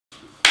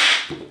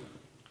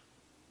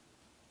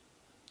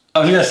I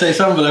was gonna say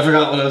something, but I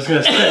forgot what I was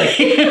gonna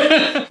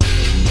say.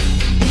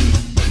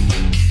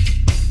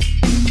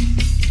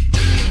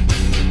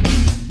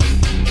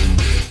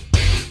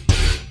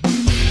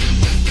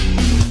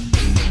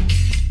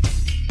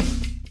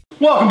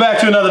 Welcome back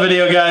to another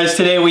video, guys.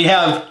 Today we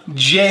have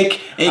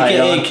Jake,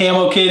 aka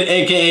Camo Kid,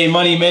 aka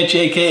Money Mitch,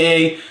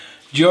 aka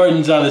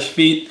Jordan's on his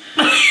feet.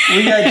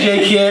 We got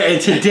Jake here,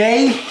 and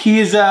today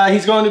he's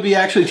going to be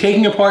actually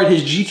taking apart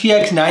his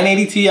GTX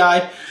 980 Ti.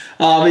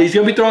 He's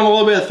going to be throwing a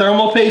little bit of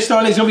thermal paste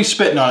on it. He's going to be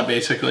spitting on it,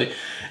 basically.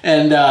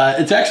 And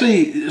it's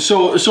actually,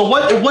 so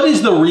what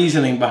is the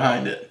reasoning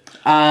behind it?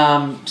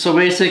 So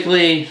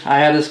basically, I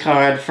had this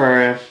card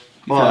for,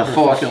 well,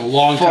 four or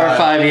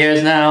 5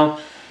 years now.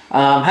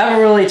 Haven't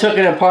really took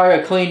it apart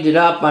or cleaned it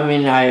up. I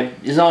mean,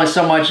 there's only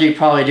so much you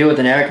probably do with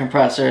an air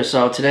compressor.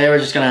 So today we're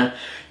just going to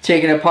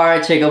take it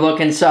apart, take a look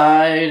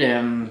inside,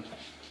 and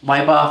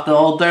wipe off the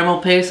old thermal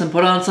paste and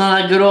put on some of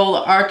that good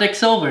old Arctic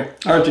Silver.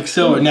 Arctic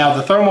Silver. Now,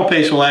 the thermal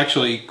paste will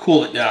actually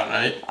cool it down,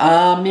 right?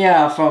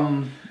 Yeah,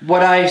 from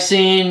what I've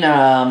seen,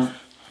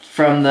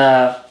 from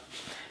the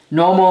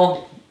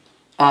normal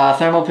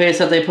thermal paste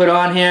that they put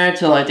on here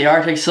to like the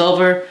Arctic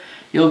Silver,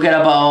 you'll get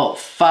about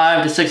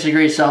 5 to 6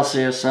 degrees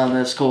Celsius on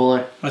this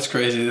cooler. That's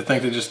crazy to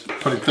think that just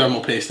putting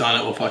thermal paste on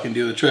it will fucking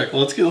do the trick.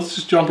 Well, let's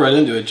just jump right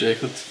into it,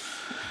 Jake.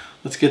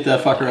 Let's get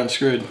that fucker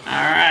unscrewed.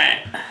 Alright.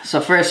 So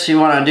first you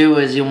want to do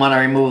is you want to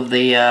remove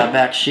the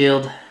back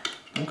shield.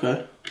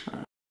 Okay.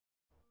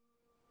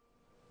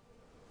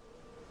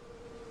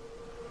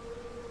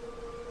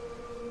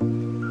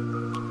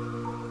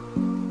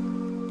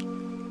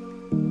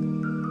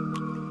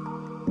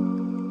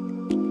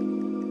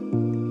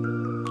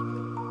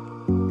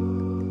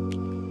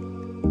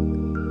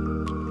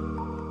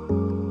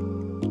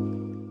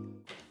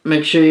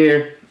 Make sure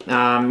you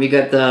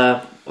got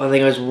the, I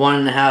think it was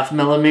 1.5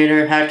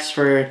 millimeter hex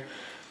for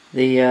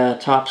the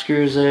top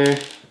screws there.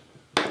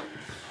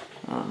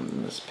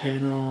 This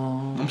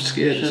panel. I'm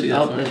scared to see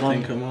that fucking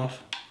thing come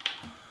off.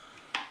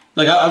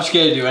 Like, I'm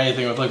scared to do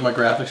anything with like my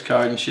graphics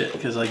card and shit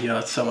because, like, you know,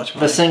 it's so much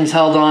money. This thing's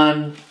held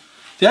on.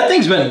 That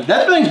thing's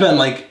been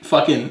like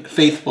fucking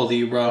faithful to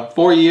you, bro.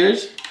 4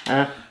 years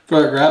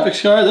for a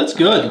graphics card. That's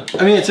good.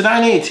 I mean, it's a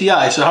 980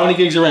 Ti, so how many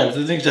gigs of RAM?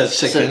 The thing has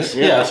 6 in it.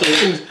 Yeah, so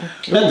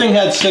that thing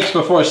had 6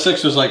 before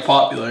 6 was like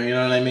popular. You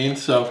know what I mean?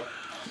 So,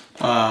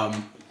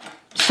 it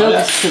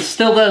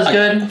still does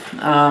good.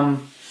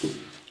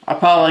 I'll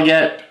probably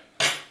get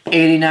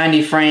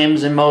 80-90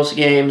 frames in most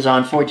games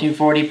on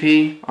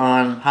 1440p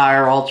on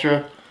higher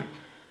ultra.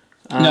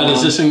 Now,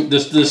 does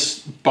this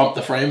bump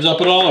the frames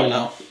up at all or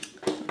no?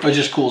 Or it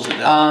just cools it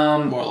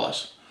down, more or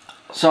less?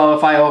 So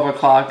if I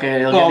overclock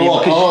it, it'll give me a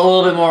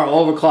little bit more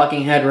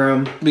overclocking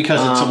headroom.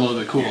 Because it's a little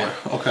bit cooler. Yeah.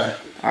 Okay.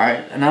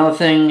 Alright, another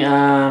thing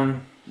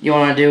you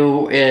want to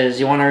do is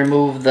you want to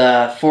remove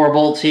the 4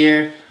 bolts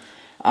here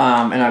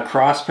in a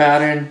cross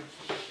pattern.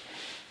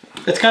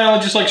 It's kind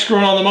of just like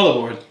screwing on the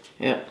motherboard.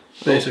 Yeah.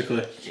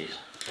 Basically.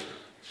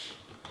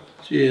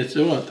 Jeez,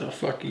 what the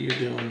fuck are you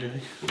doing,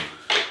 Jake?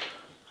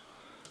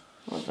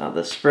 Well, now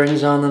the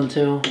springs on them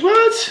too.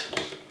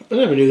 What? I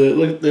never knew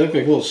that. They look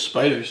like little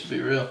spiders, to be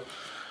real.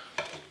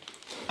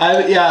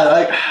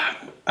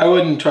 I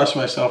wouldn't trust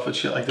myself with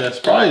shit like this.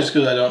 Probably just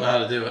because I don't know how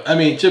to do it. I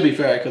mean, to be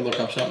fair, I could look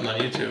up something on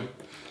YouTube.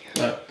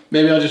 But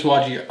maybe I'll just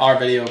watch our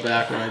video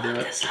back when I do it.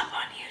 Look this up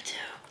on YouTube.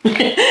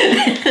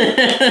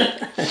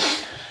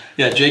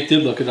 Yeah, Jake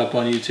did look it up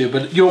on YouTube.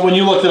 But when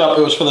you looked it up,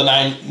 it was for the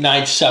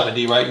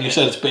 970, right? And you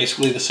said it's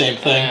basically the same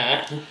thing.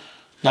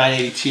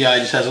 980 Ti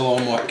just has a little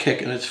more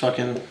kick in its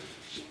fucking...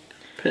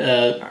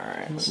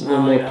 Alright, so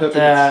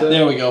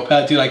there we go,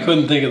 Pat. Dude, I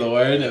couldn't think of the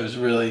word. It was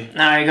really...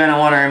 Now you're going to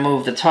want to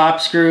remove the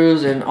top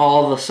screws and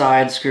all the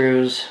side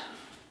screws.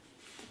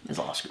 There's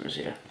a lot of screws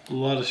here. A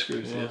lot of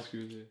screws, yeah.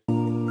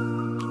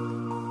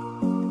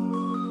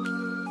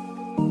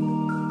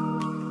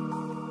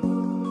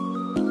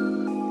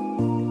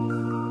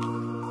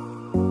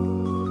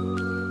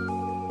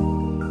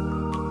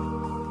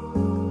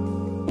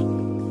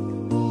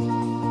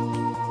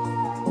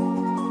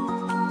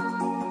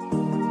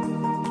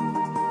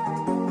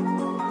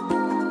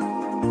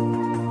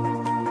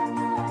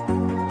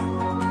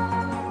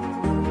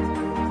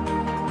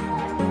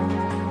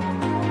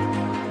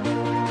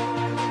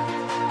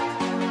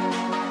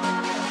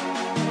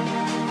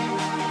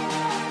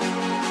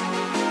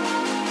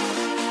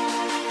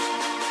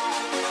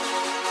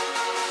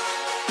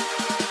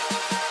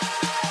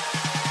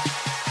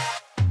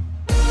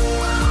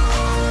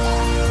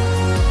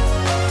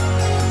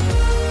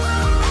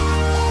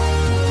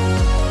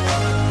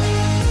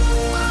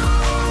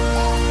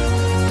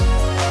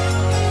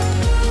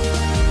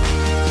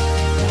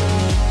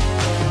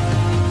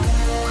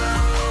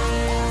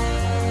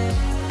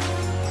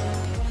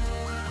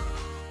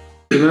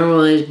 Remember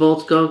where these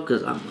bolts go?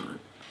 Because I'm not.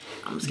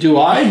 Do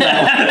I? No.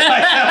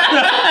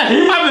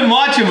 I've been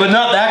watching, but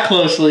not that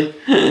closely.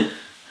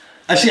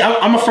 I see.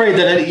 I'm afraid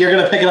that you're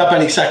gonna pick it up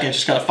any second. It's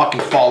just gonna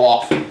fucking fall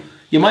off.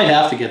 You might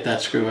have to get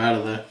that screw out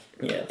of there.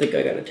 Yeah, I think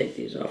I gotta take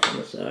these off on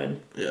the side.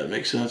 Yeah, it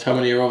makes sense. How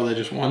many are over there?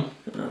 Just one?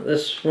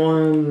 This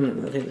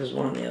one, I think there's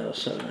one on the other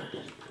side.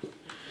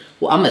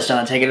 Well, I'm just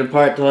trying to take it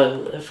apart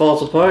till it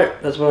falls apart.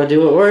 That's what I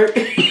do at work.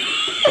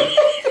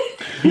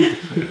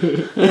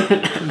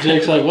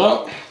 Jake's like,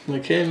 well, I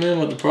came in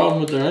with the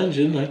problem with their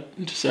engine. I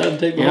decided to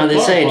take the You know, they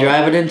say,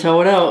 drive it in,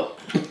 tow it out.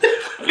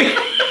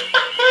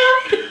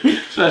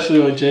 Especially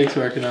when Jake's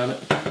working on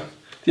it.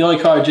 The only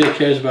car Jake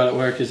cares about at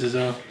work is his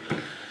own.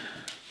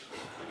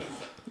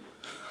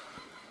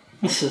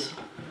 This is...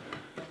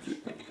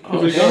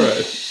 Oh,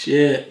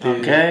 shit, dude.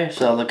 Okay,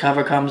 so the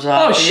cover comes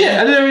off. Oh, shit,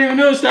 I didn't even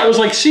notice that was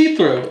like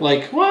see-through.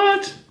 Like,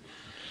 what?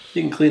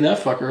 You can clean that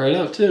fucker right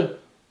up, too.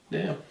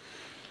 Damn.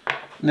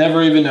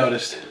 Never even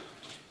noticed.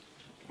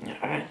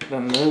 Alright,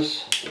 then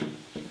this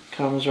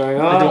comes right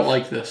off. I don't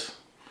like this.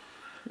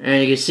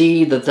 And you can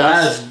see the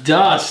dust. That's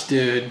dust,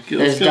 dude.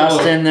 There's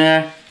dust in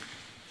there.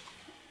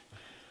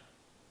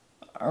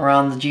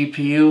 Around the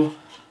GPU.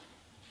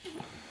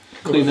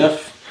 Clean that.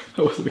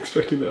 I wasn't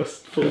expecting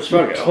this.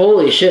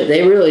 Holy shit,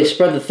 they really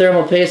spread the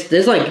thermal paste.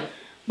 There's like,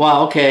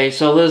 wow, okay,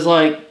 so there's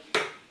like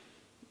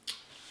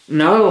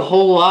not a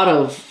whole lot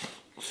of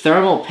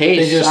thermal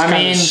paste. They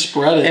just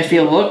spread it. If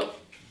you look,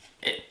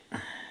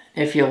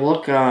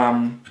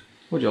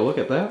 Would you look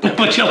at that?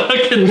 But you look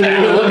at if you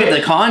that. look at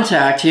the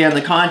contact here and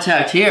the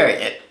contact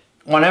here,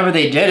 whenever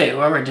they did it,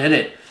 whoever did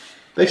it,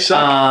 They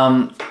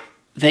suck.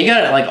 they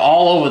got it like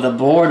all over the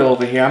board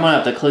over here. I'm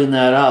gonna have to clean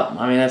that up.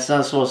 I mean, that's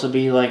not supposed to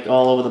be like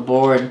all over the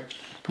board.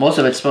 Most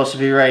of it's supposed to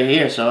be right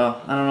here,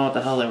 so I don't know what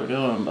the hell they were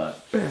doing,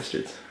 but...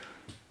 Bastards.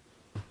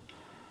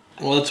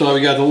 Well, that's why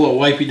we got the little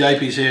wipey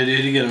diapies here,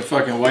 dude. You get them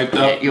fucking wiped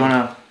up. You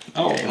wanna...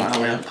 Oh, you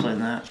wanna clean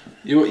that?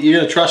 You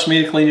gonna trust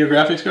me to clean your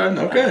graphics card?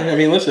 Okay. I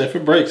mean, listen, if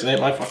it breaks, it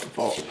ain't my fucking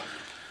fault.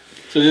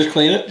 So just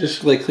clean it?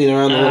 Just like clean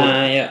around the little...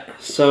 Yeah.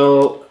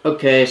 So,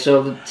 okay,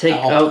 so to take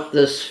out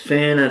this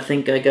fan, I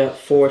think I got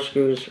 4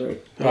 screws right.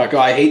 Oh, God,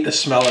 I hate the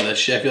smell of this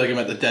shit. I feel like I'm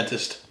at the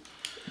dentist.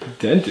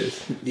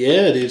 Dentist?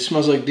 Yeah, dude. It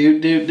smells like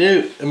doot.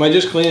 Am I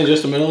just cleaning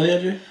just the middle here,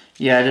 Jay?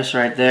 Yeah, just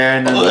right there.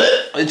 And then,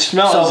 it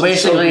smells so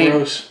basically, so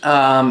gross.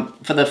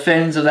 for the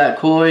fins of that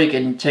cooler, you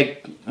can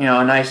take, you know,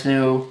 a nice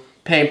new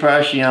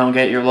paintbrush, you know,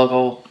 get your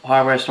local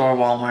hardware store,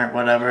 Walmart,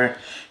 whatever.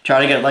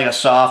 Try to get like a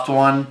soft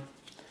one.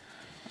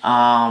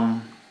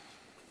 And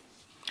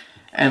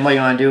what you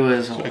want to do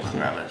is,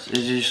 grab this,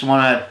 is you just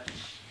want to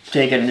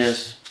take it and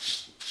just,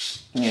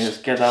 you know,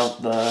 just get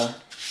out the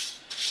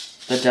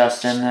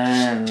dust in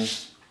there and...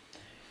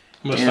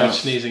 I'm gonna start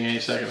sneezing any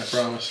second, I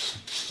promise.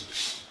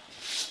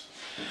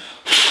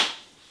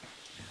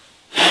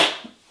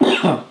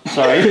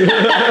 Sorry.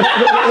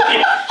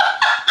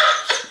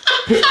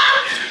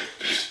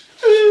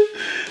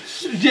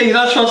 Jay, you're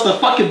not supposed to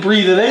fucking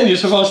breathe it in, you're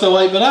supposed to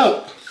wipe it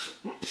out.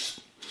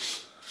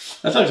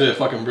 That's actually a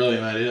fucking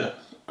brilliant idea.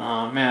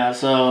 Yeah,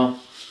 so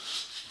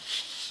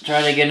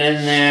try to get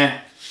in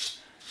there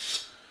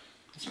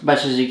as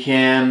much as you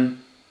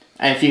can.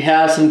 And if you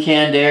have some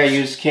canned air,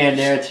 use canned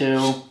air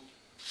too.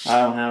 I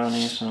don't have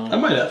any, so. I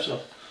might have some.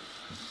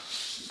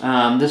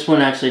 This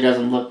one actually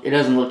doesn't look too bad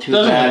Doesn't look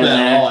bad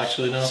at all,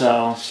 actually, no.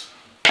 So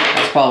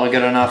that's probably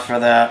good enough for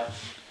that.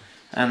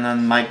 And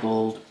then Mike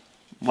will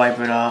wipe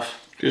it off.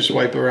 Just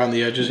wipe around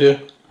the edges here.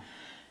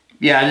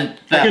 Yeah,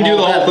 I can do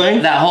the whole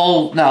thing?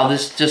 No,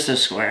 just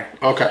this square.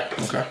 Okay.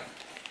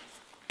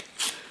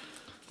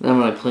 Then I'm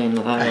gonna clean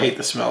that. I hate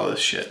the smell of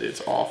this shit, dude.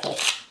 It's awful.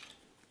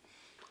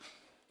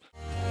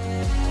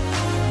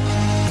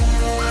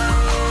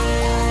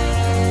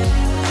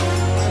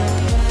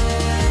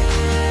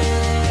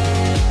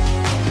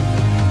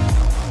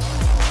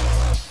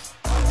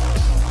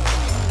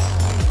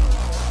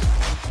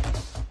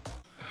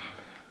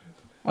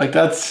 Like,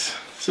 that's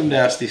some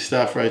nasty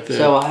stuff right there.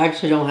 So I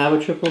actually don't have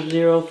a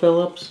 000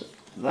 Phillips.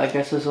 I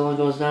guess this only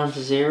goes down to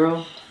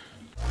 0.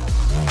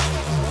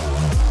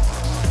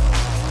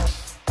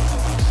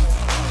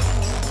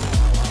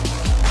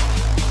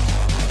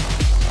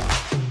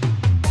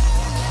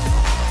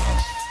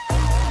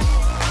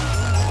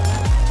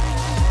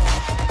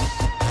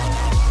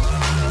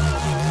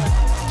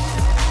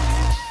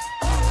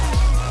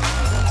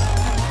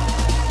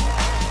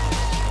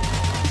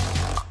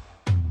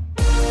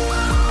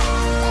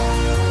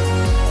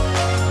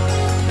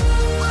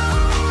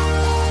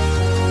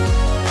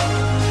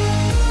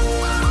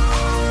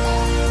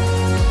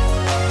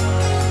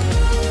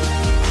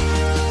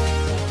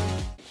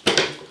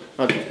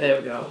 Okay, there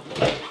we go.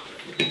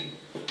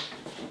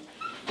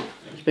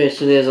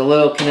 Basically, there's a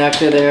little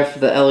connector there for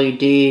the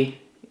LED.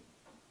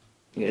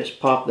 You just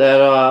pop that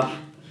off.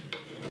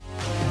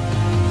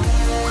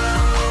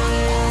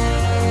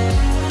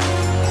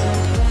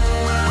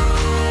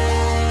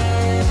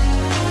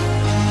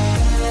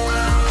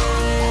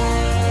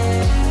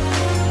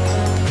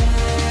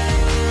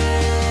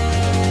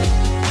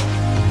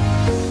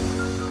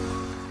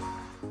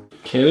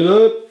 Can it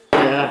up?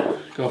 Yeah.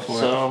 Go for it.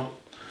 So,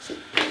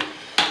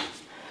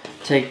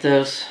 take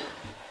this.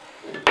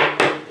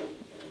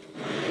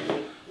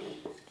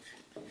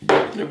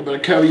 You better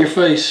cover your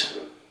face.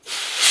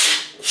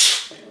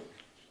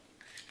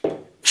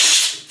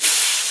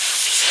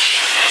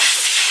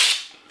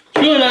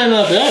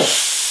 not bad.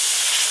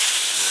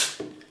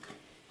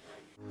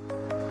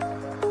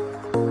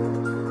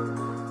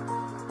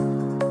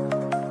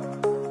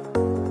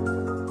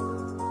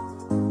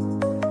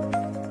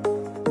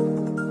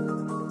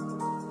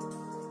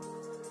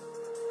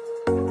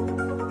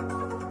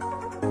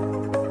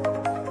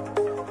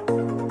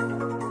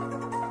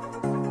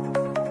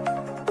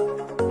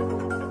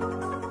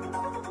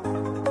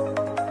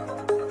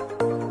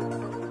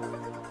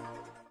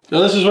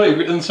 So this is what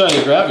your inside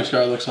your graphics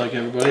card looks like,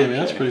 everybody. I mean,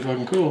 that's pretty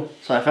fucking cool.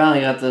 So I finally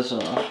got this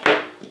off.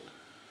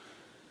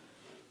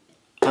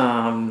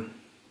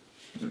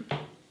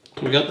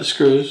 We got the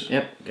screws.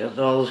 Yep, got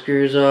all the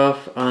screws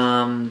off.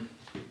 So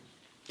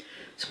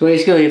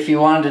basically, if you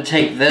wanted to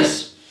take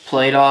this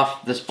plate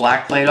off, this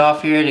black plate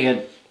off here, to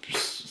get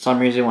some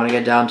reason you want to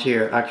get down to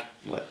your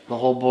the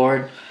whole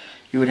board,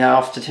 you would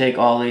have to take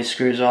all these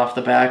screws off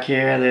the back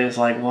here. There's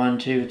like 1,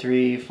 2,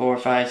 3, 4,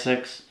 5,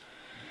 6,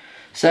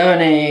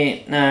 7,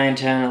 8, 9,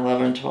 10,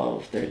 11,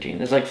 12, 13.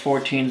 There's like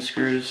 14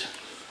 screws.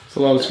 It's a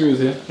lot of screws,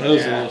 yeah. That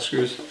is a lot of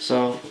screws.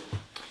 So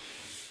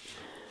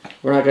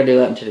we're not gonna do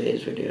that in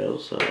today's video,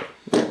 so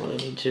we don't really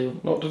need to.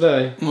 Not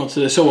today. Well,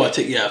 today, so what?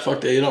 Yeah,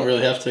 fuck that. You don't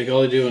really have to take. All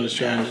you're doing is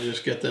trying to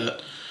just get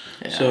that.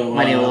 Yeah, so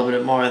might need a little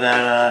bit more of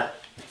that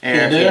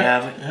air if you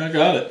have it. Yeah, I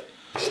got it.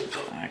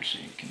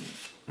 Actually, you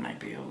might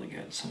be able to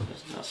get some of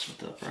this dust with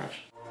the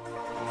brush.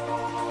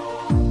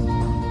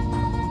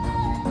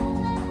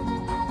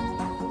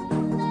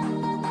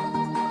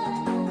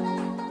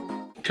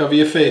 Cover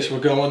your face. We're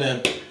going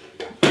in.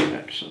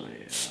 Actually,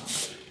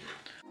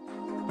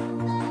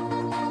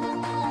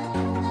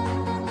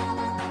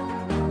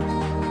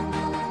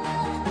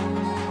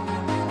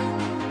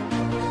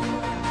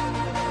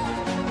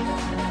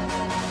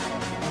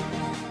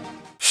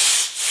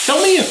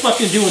 Tell me you're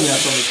fucking doing that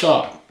from the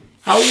top.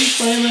 How are you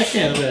playing that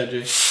can of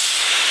magic?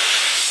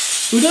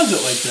 Who does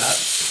it like that?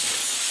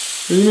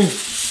 What do you mean?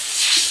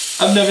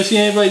 I've never seen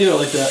anybody do it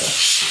like that.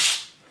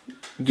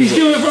 He's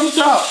doing it from the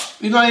top.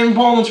 He's not even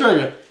pulling the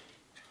trigger.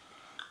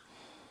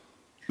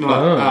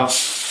 oh.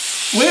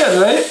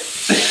 Weird, right?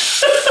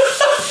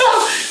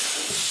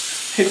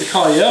 Hate to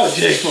call you out,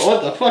 Jake, but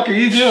what the fuck are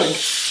you doing?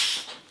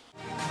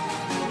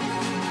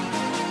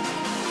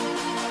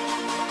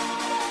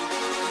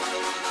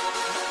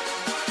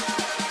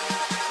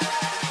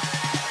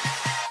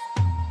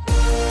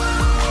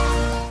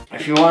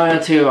 If you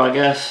wanted to, I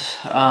guess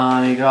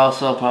you could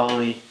also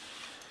probably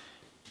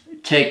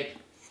take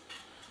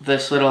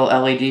this little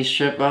LED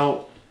strip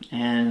out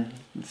and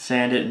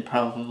sand it and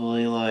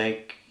probably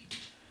like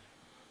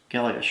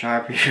get like a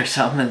Sharpie or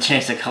something and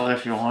change the color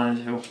if you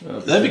wanted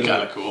to. That'd be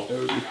kind of cool. That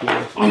would be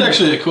cool. It's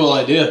actually a cool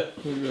idea.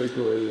 That would be a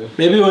cool idea.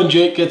 Maybe when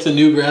Jake gets a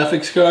new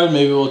graphics card,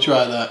 maybe we'll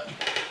try that.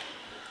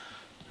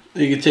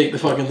 You could take the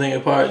fucking thing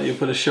apart, you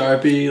put a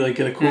Sharpie, like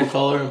get a cool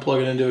color and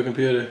plug it into a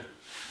computer.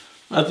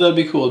 That'd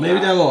be cool. Maybe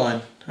down the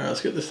line. Alright,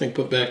 let's get this thing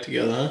put back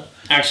together, huh?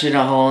 Actually,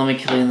 no, hold on, let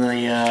me clean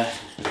the,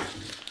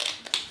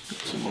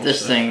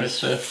 this thing right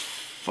is there.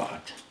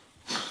 fucked.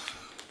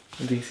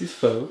 This is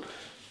folk.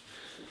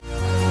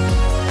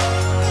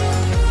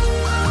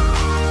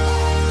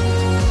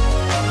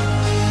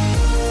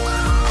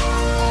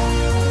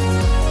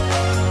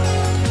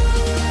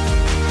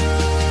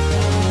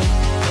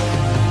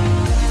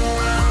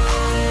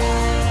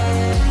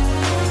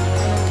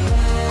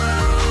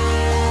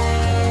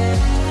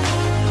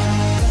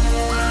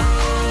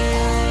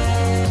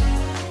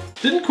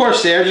 Didn't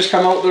Corsair just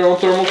come out with their own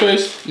thermal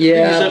paste?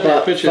 Yeah,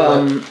 but picture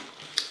of from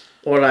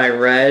what I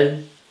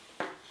read,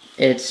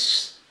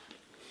 it's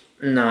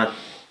not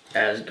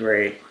as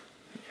great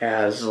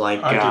as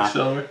like Arctic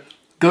Silver.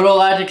 good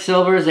old Arctic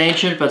Silver is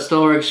ancient, but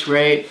still works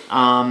great.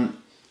 What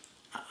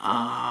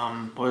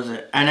is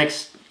it?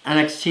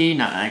 NXT,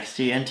 not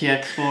NXT,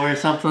 NTX4 or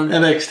something.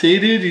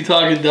 NXT, dude? You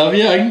talking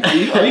W?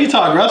 You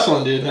talk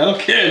wrestling, dude. I don't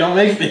care. Don't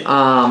make me.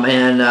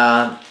 And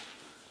I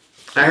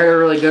heard a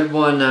really good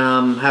one.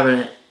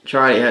 Haven't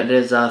tried it yet. It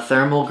is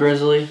Thermal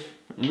Grizzly.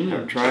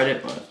 Haven't tried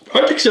it, but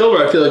Arctic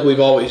Silver, I feel like we've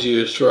always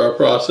used for our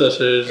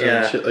processors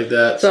Yeah. and shit like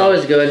that. it's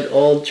always good.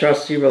 Old,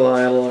 trusty,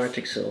 reliable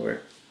Arctic Silver.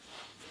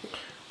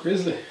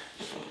 Grizzly.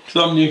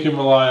 Something you can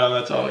rely on,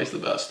 that's always the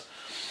best.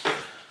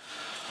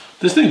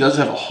 This thing does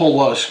have a whole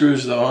lot of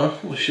screws though, huh?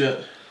 Holy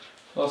shit.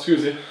 Oh,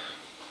 screws you.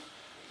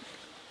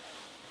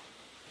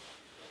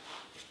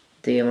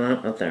 The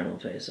amount of thermal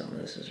paste on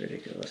this is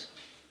ridiculous.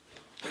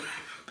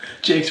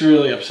 Jake's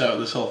really upset with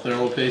this whole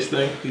thermal paste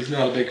thing. He's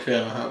not a big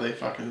fan of how they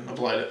fucking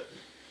applied it.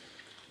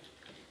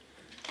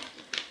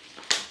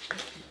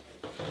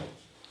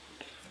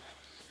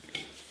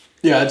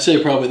 Yeah, I'd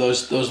say probably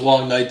those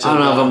long nights. I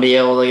don't know if I'll be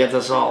able to get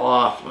this all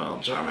off, but I'll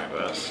try my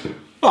best.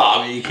 Well,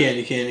 I mean, you can't.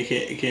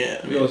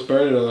 I mean, Let's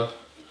burn it off.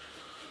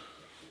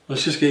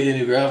 let's just get you a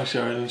new graphics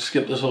card and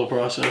skip this whole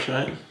process,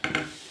 right?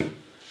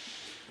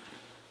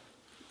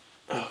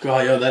 Oh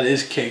god, yo, that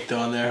is caked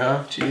on there,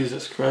 huh?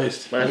 Jesus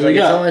Christ. But it's, You like,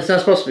 got- it's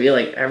not supposed to be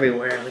like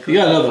everywhere. Like, You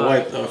got what the another fuck?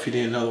 wipe though. If you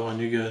need another one,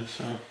 you're good.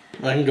 So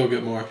I can go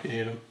get more if you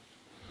need them.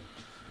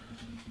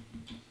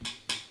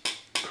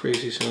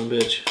 Crazy son of a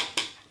bitch.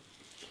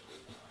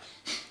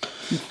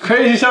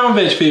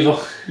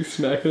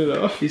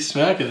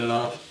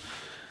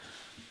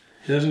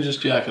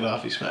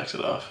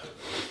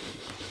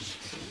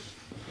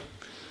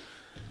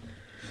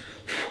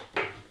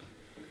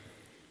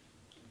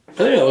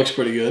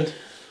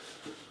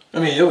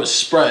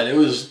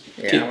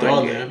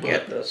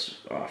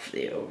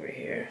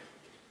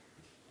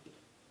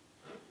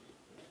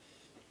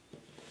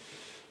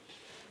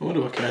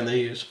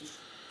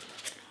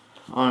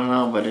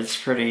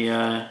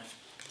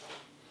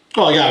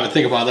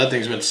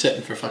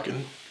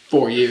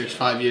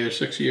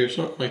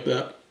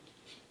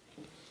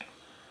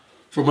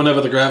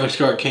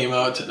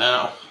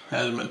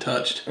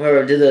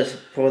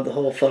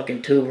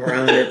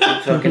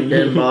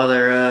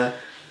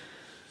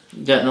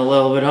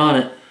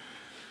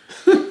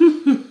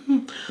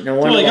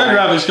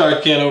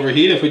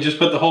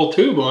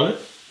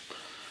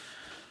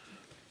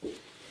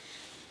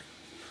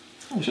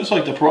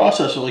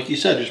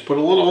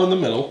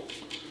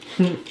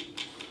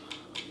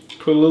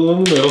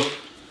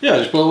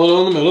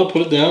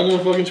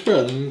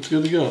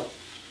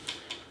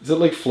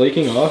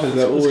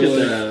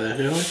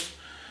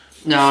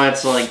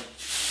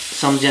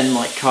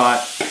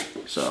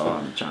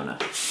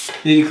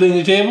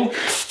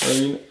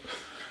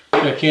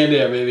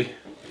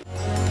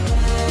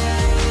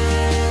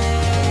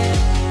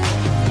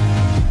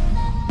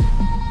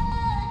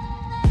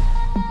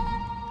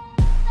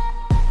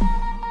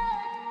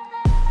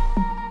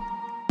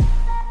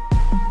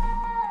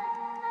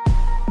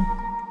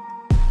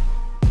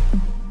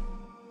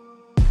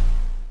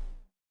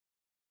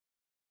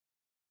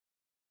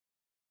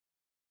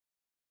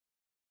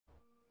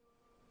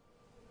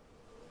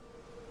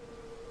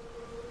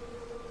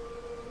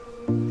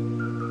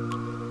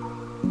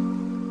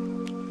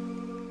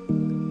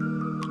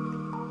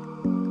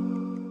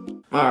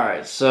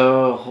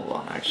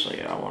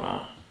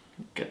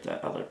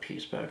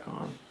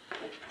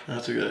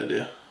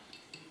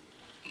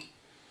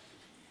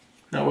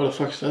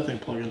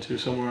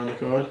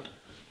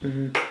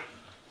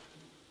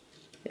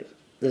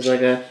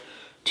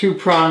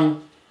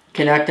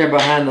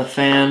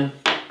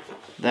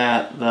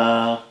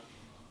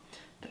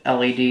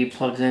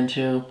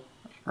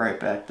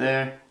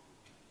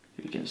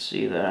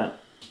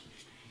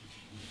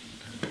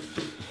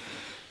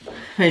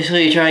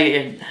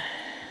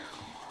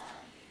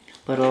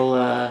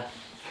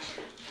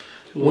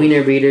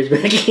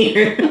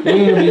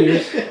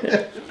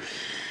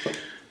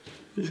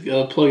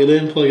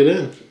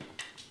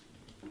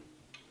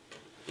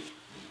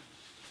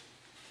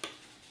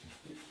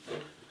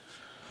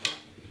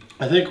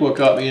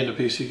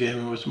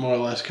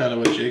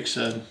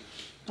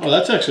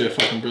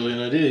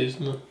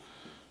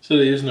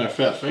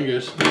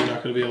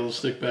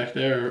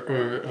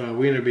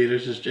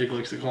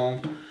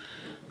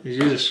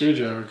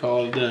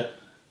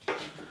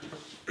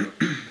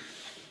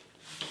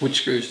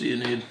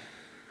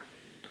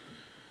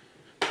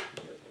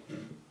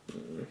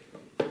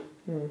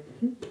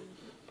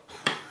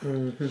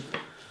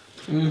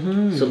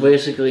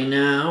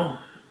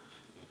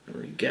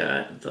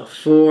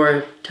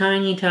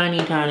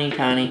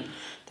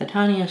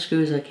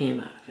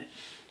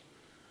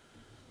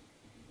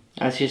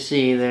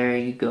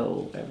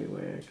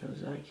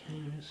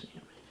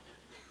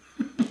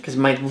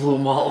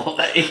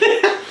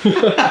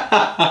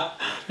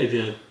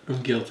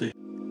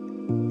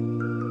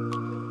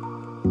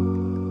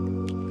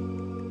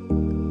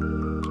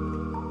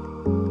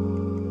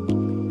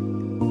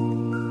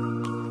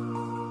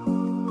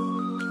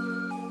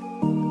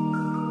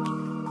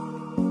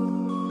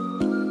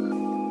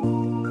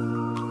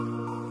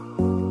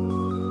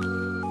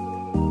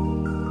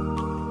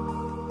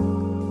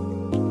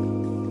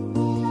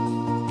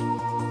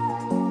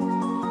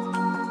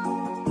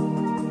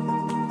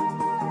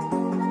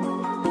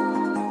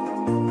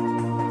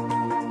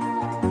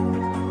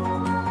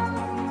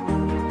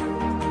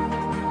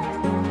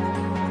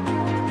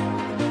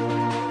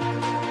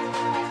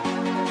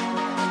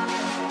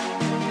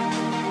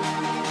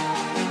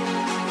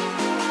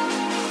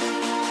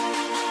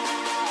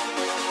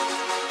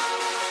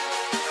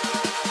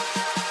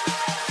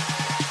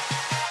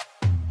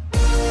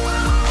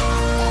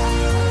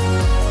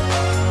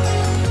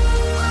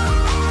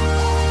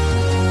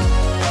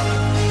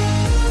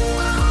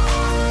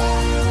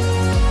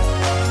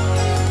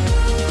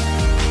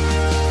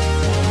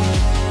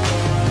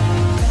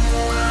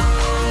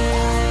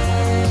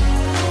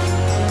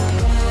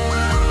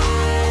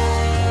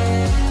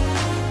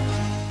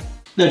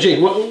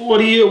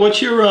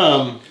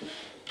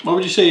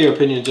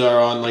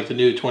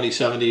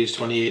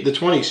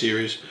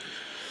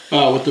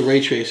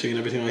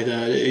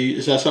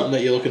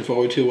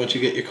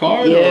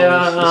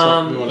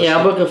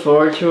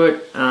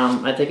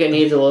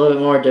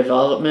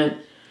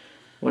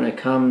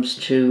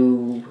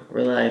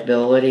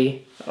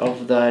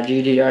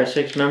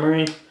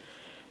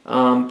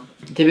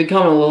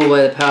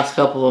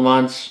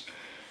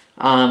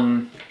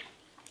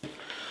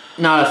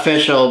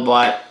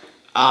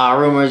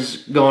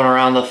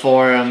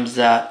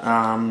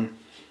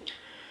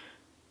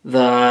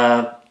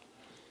 the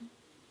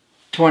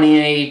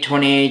 2080,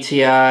 2080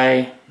 Ti,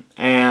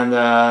 and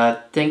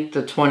I think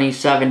the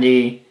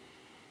 2070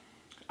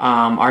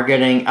 are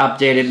getting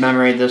updated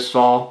memory this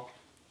fall,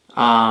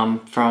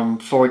 from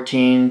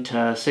 14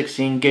 to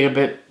 16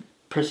 gigabit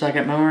per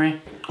second memory.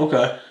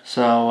 Okay.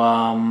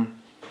 So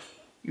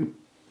you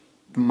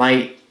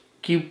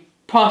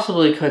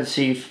possibly could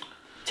see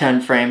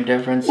 10 frame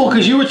difference. Well,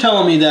 because you were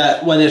telling me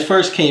that when it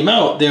first came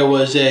out, there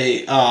was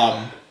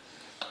an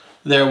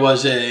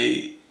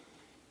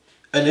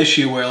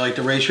issue where like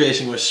the ray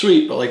tracing was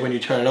sweet, but like when you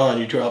turn it on,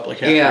 you drop like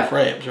half your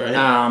frames,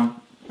 right?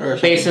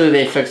 Basically,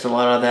 they fixed a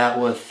lot of that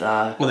with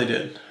well, they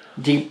did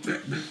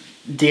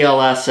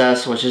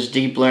DLSS, which is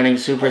deep learning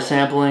super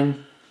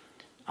sampling.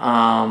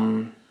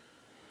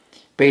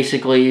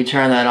 Basically, you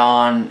turn that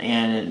on,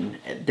 and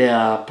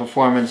the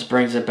performance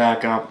brings it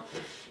back up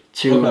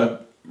to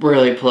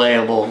really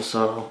playable.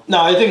 So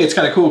no, I think it's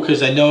kind of cool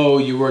because I know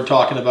you were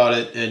talking about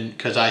it, and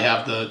because I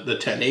have the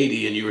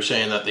 1080, and you were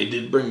saying that they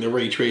did bring the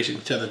ray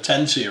tracing to the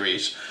 10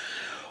 series.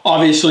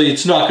 Obviously,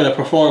 it's not going to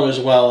perform as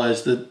well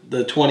as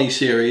the 20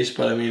 series,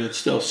 but I mean, it's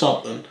still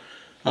something.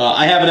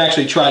 I haven't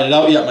actually tried it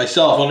out yet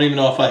myself. I don't even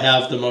know if I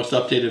have the most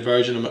updated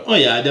version of it. Oh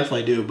yeah, I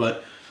definitely do,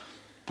 but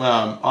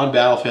on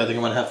Battlefield, I think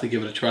I'm going to have to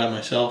give it a try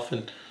myself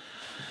and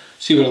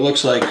see what it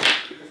looks like.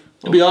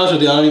 To be honest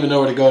with you, I don't even know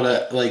where to go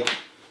to, like,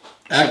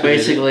 so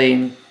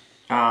basically,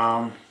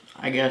 I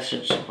guess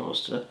you're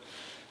supposed to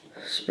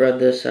spread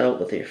this out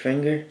with your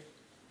finger.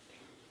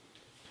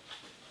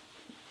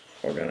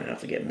 We're going to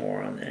have to get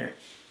more on there.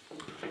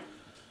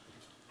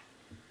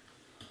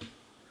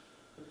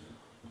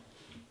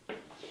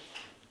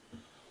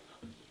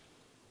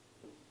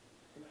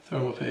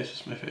 Thermal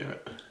paste is my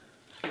favorite.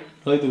 I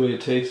like the way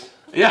it tastes.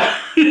 Yeah.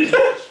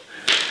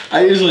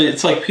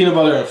 it's like peanut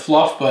butter and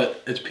fluff,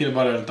 but it's peanut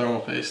butter and thermal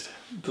paste.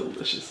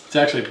 Delicious. It's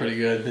actually pretty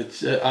good.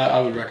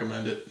 I would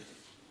recommend it,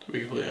 to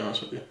be completely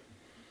honest with you.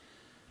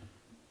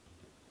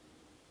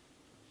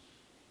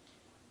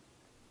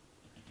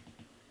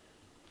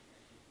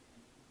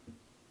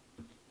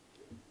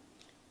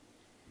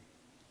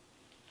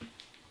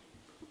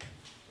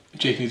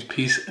 Jake needs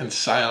peace and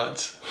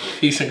silence.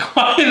 Peace and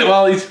quiet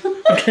while he's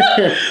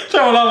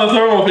throwing on the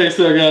thermal paste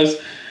there,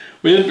 guys.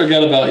 We didn't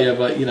forget about you,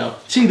 but you know.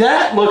 See,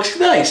 that looks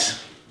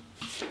nice.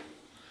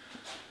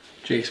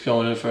 Jake's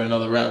going in for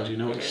another round, you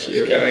know what? Just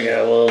gotta get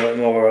a little bit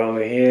more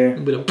over here.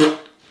 Look at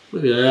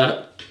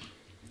that.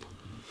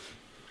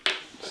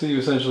 So you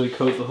essentially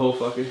coat the whole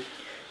fucker.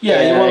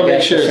 Yeah, you want to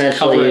make sure it's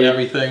covering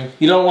everything.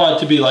 You don't want it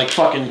to be like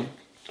fucking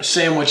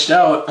sandwiched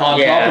out on top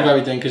of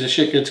everything because the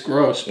shit gets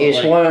gross. You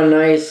just want a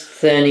nice,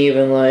 thin,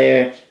 even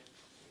layer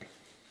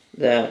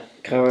that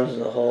covers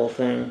the whole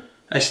thing.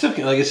 It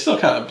still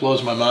kind of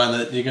blows my mind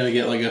that you're gonna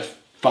get like a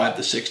 5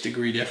 to 6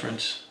 degree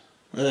difference.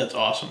 That's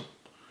awesome.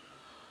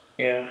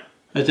 Yeah.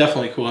 It's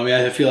definitely cool. I mean,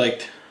 I feel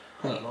like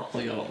I don't know.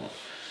 I'm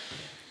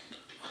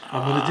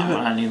gonna do it.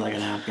 I need like a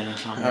napkin or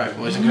something. All right,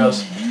 boys and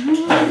girls.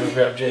 I'm gonna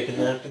grab Jake a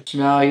napkin. So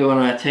now you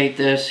want to take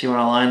this. You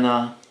want to line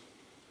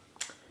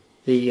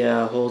the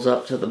holes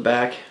up to the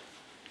back.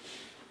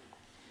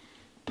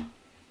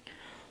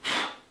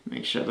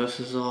 Make sure this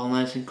is all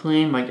nice and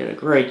clean. Might get a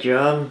great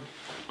job.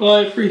 Well,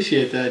 I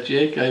appreciate that,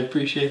 Jake. I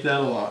appreciate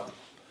that a lot.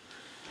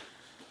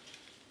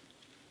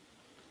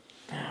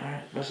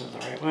 Alright, this is the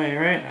right way,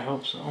 right? I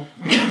hope so.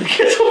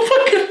 Guess we'll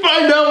fucking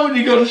find out when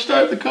you go to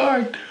start the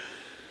car.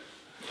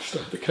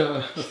 Start the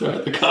car.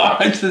 Start the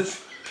car. He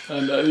just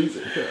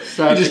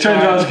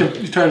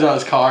turns on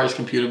his car, his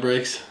computer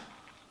breaks.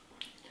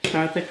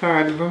 Start the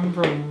car, vroom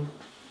vroom.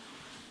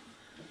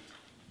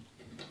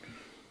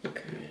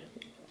 Okay.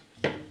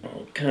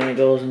 Well, it kind of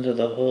goes into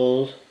the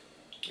holes.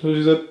 What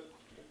is that?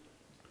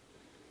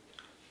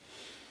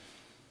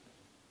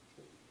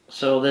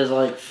 So there's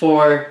like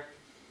 4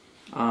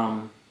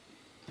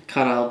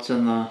 cutouts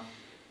in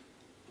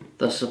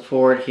the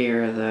support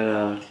here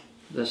that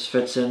this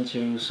fits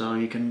into, so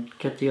you can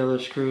get the other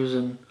screws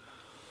and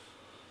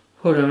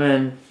put them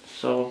in.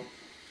 So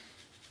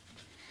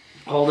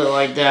hold it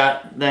like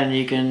that, then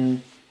you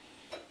can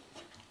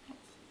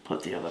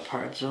put the other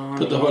parts on.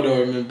 Put the hood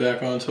ornament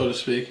back on, so to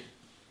speak.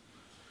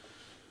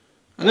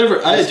 To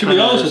be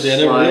honest with you, I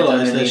never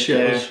realized that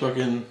shit was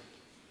fucking.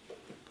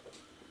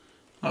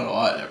 I don't know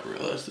why I never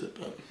realized it,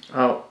 but.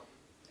 Oh,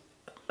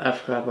 I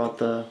forgot about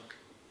the.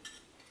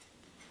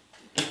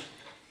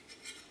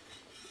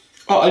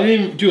 Oh, I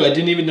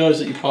didn't even notice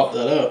that you popped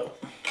that out.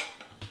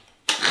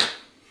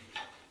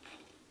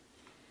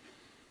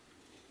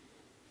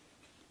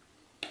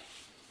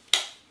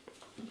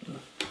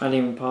 I didn't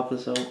even pop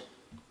this out.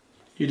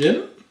 You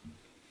didn't?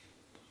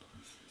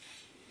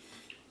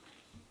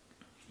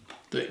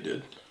 They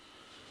did.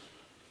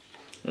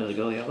 Does it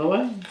go the other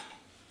way?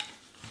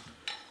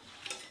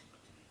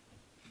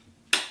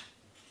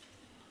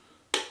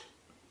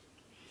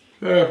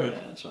 Perfect.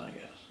 Yeah, that's what I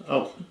guess.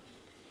 Oh.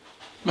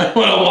 Might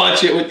want to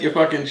watch it with your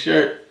fucking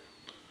shirt.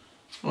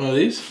 One of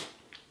these?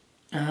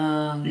 You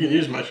can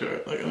use my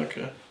shirt. Like,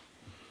 okay.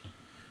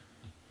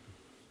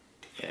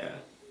 Yeah.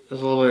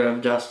 There's a little bit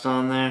of dust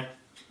on there.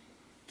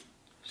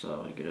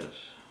 So I just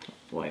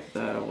wipe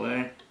that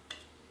away.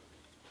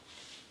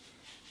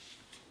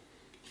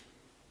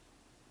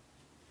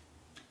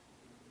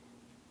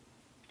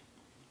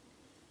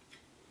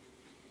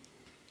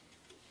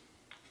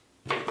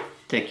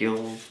 Take your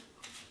little...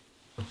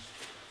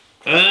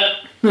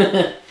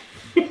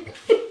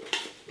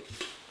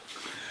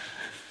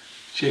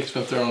 Jake's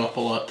been throwing up a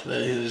lot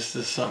today.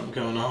 There's something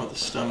going on with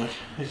his stomach.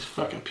 He's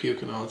fucking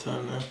puking all the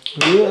time now.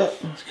 Yeah.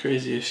 It's the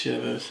craziest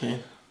shit I've ever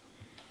seen.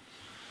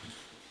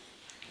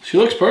 She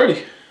looks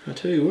pretty, I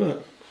tell you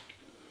what.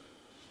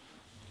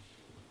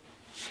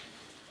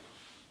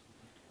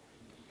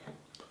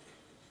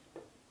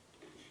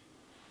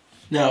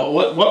 Now,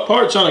 what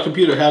parts on a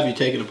computer have you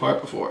taken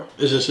apart before?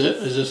 Is this it?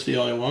 Is this the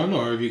only one,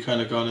 or have you kind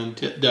of gone in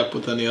depth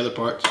with any other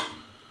parts?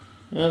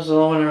 That's the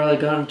only one I really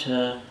gone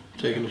to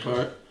Taken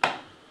apart.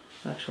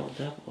 actual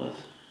depth with.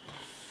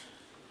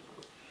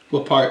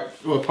 What part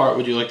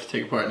would you like to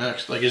take apart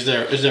next? Like, is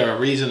there a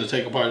reason to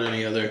take apart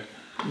any other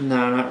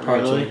No, not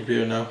parts on the really.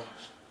 computer now?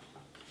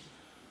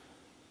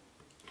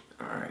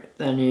 Alright,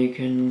 then you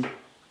can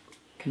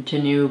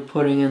continue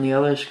putting in the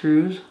other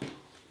screws.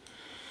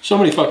 So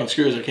many fucking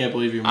screws, I can't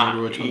believe you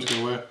remember which one's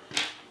gonna wear.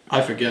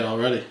 I forget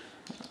already.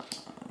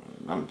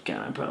 I'm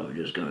kind of probably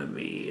just gonna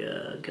be,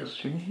 guess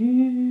from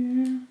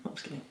here. I'm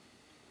just kidding.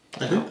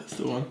 I think that's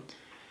the one.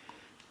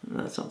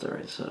 That's not the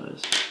right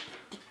size.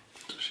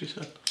 That's what she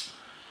said.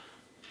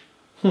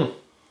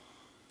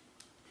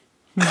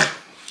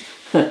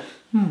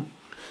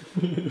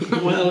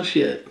 Well,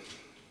 shit.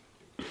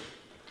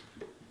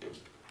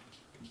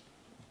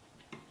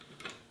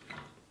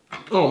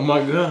 Oh my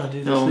god,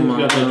 dude, this Oh thing's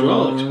my got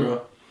hydraulics, God.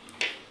 bro.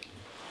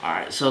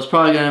 Alright, so it's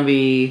probably gonna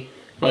be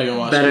Probably gonna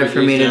want better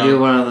for me to do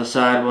one of the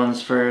side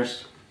ones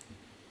first.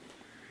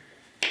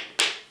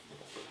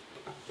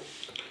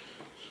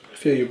 I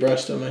feel your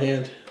breast on my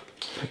hand.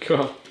 My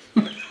God.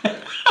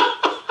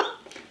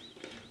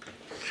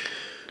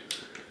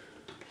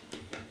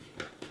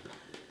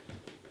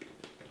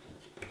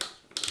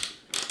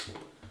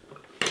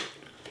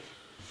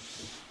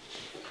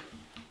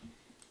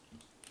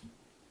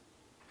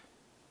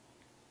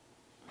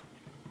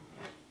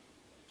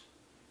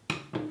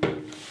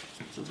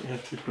 Something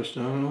has to be pushed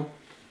down at all.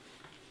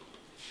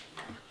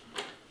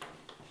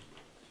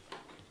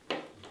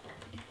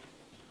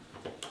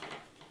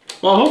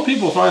 Well, I hope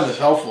people find this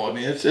helpful. I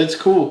mean, it's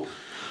cool.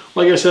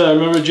 Like I said, I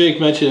remember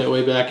Jake mentioned it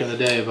way back in the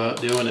day about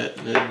doing it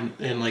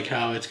and like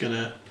how it's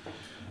gonna.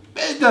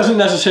 It doesn't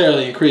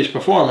necessarily increase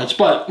performance,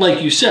 but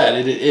like you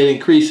said, it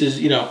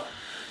increases. You know,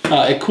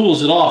 it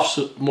cools it off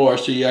more,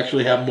 so you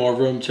actually have more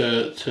room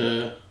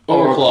to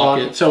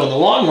overclock it. So in the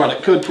long run,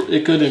 it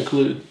could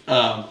include.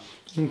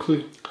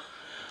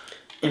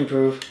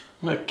 Improve.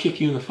 I'm gonna kick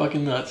you in the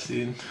fucking nuts,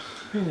 dude.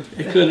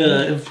 It could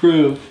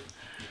improve.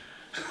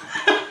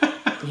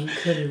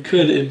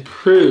 Could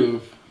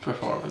improve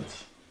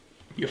performance.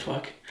 You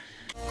fuck.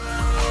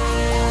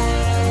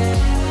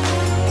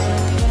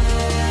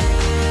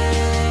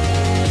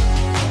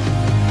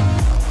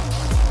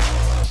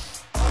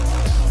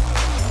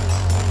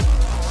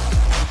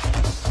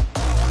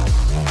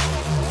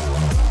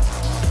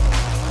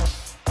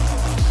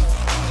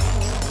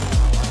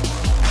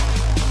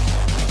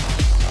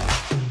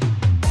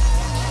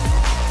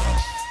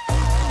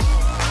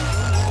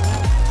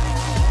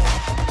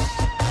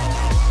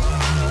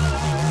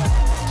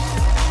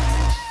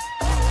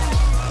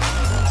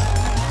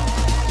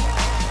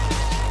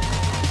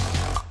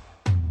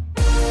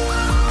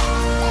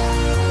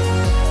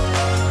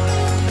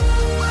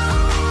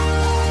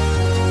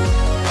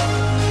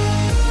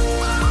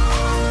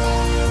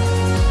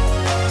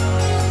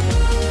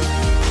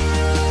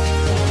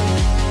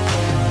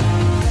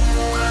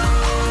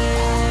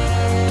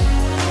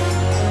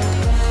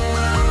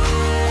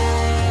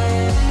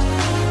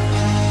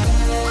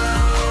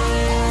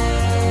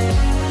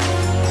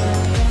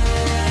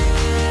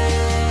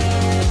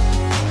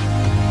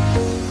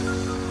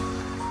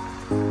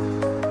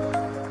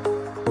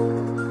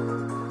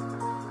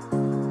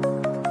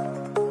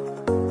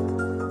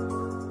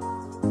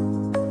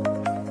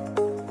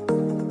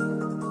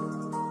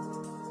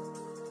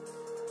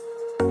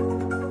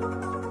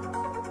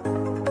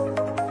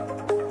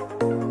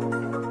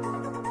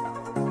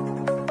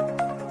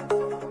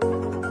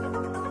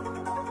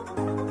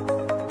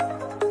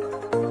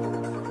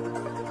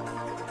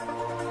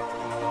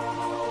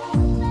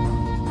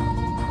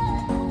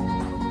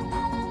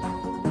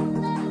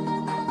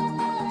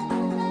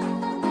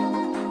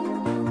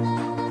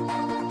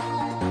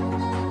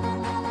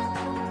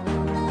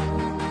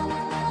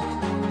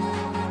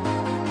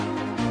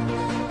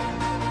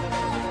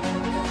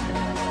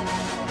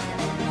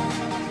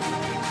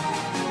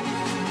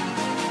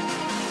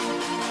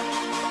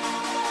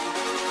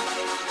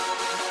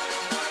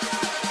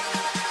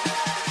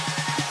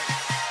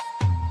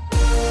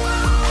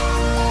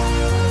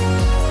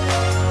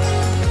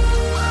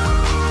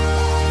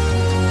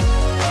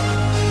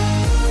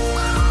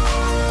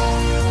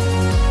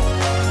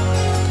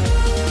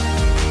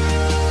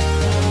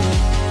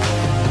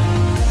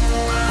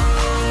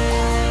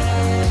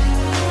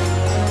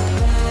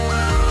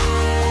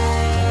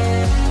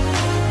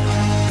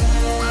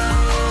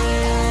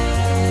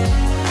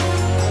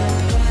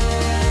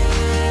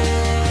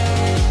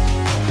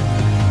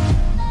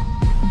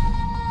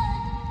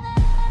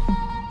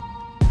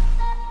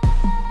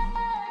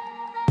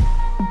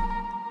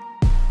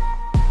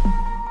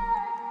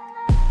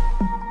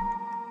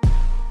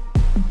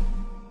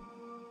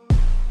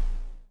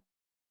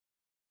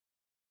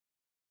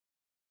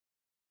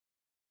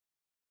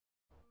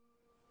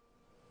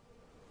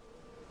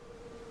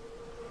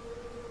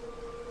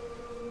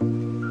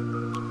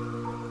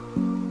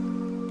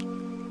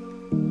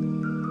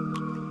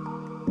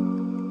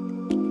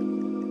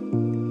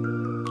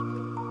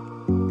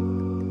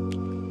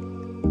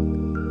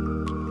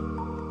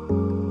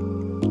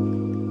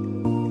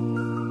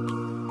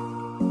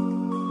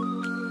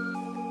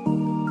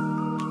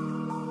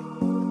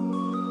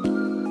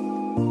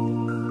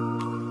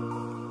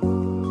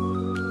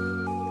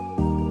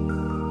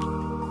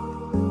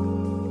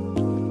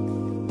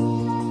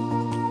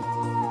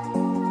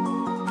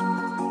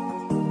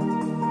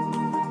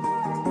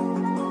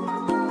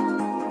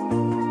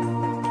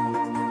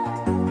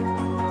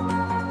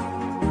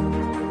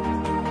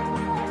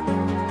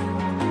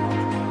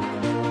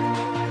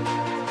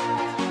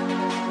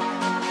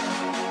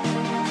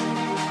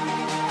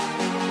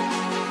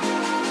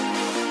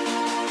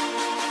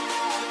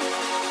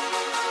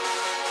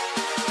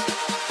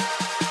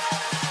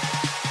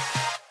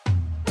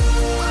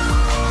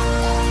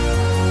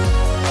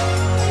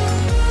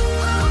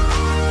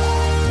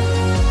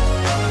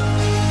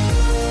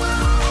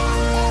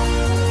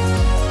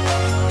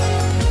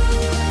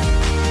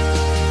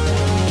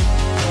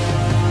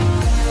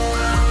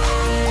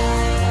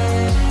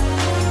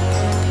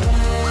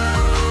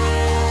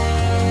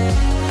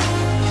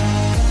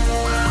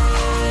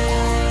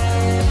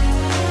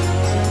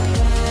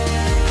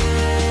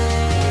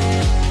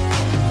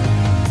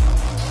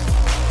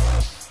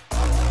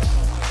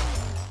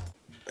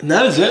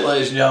 that is it,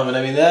 ladies and gentlemen.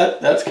 I mean,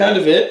 that's kind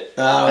of it.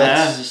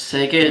 Yeah, just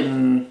take it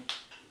and...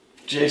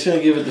 Jake's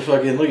gonna give it the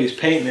fucking... Look, he's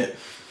painting it.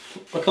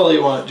 What color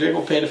you want? Jake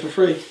will paint it for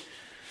free.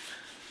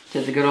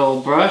 Get the good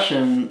old brush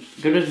and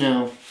good as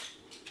new.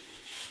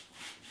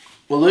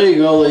 Well, there you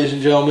go, ladies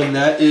and gentlemen.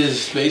 That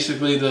is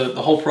basically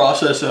the whole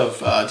process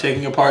of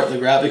taking apart the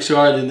graphics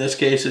card. In this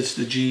case, it's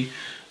the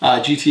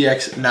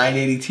GTX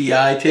 980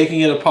 Ti.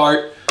 Taking it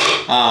apart,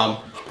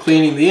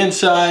 cleaning the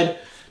inside,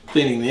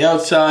 cleaning the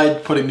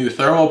outside, putting new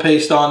thermal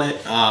paste on it.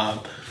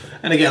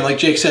 And again, like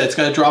Jake said, it's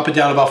going to drop it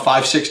down about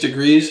 5-6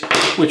 degrees,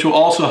 which will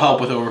also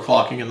help with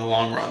overclocking in the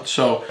long run.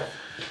 So,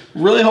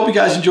 really hope you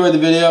guys enjoyed the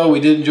video. We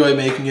did enjoy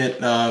making it.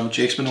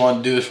 Jake's been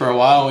wanting to do this for a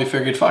while, and we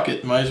figured, fuck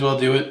it, might as well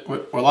do it.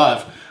 We're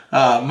live.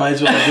 Might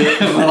as well do it.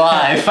 We're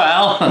live,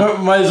 pal.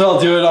 Might as well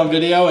do it on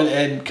video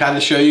and kind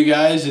of show you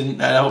guys.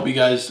 And I hope you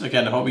guys,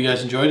 again, I hope you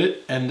guys enjoyed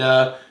it. And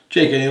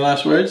Jake, any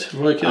last words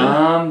before I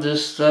kill you?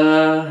 Just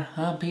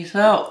peace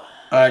out.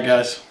 All right,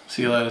 guys.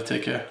 See you later.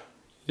 Take care.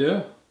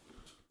 Yeah.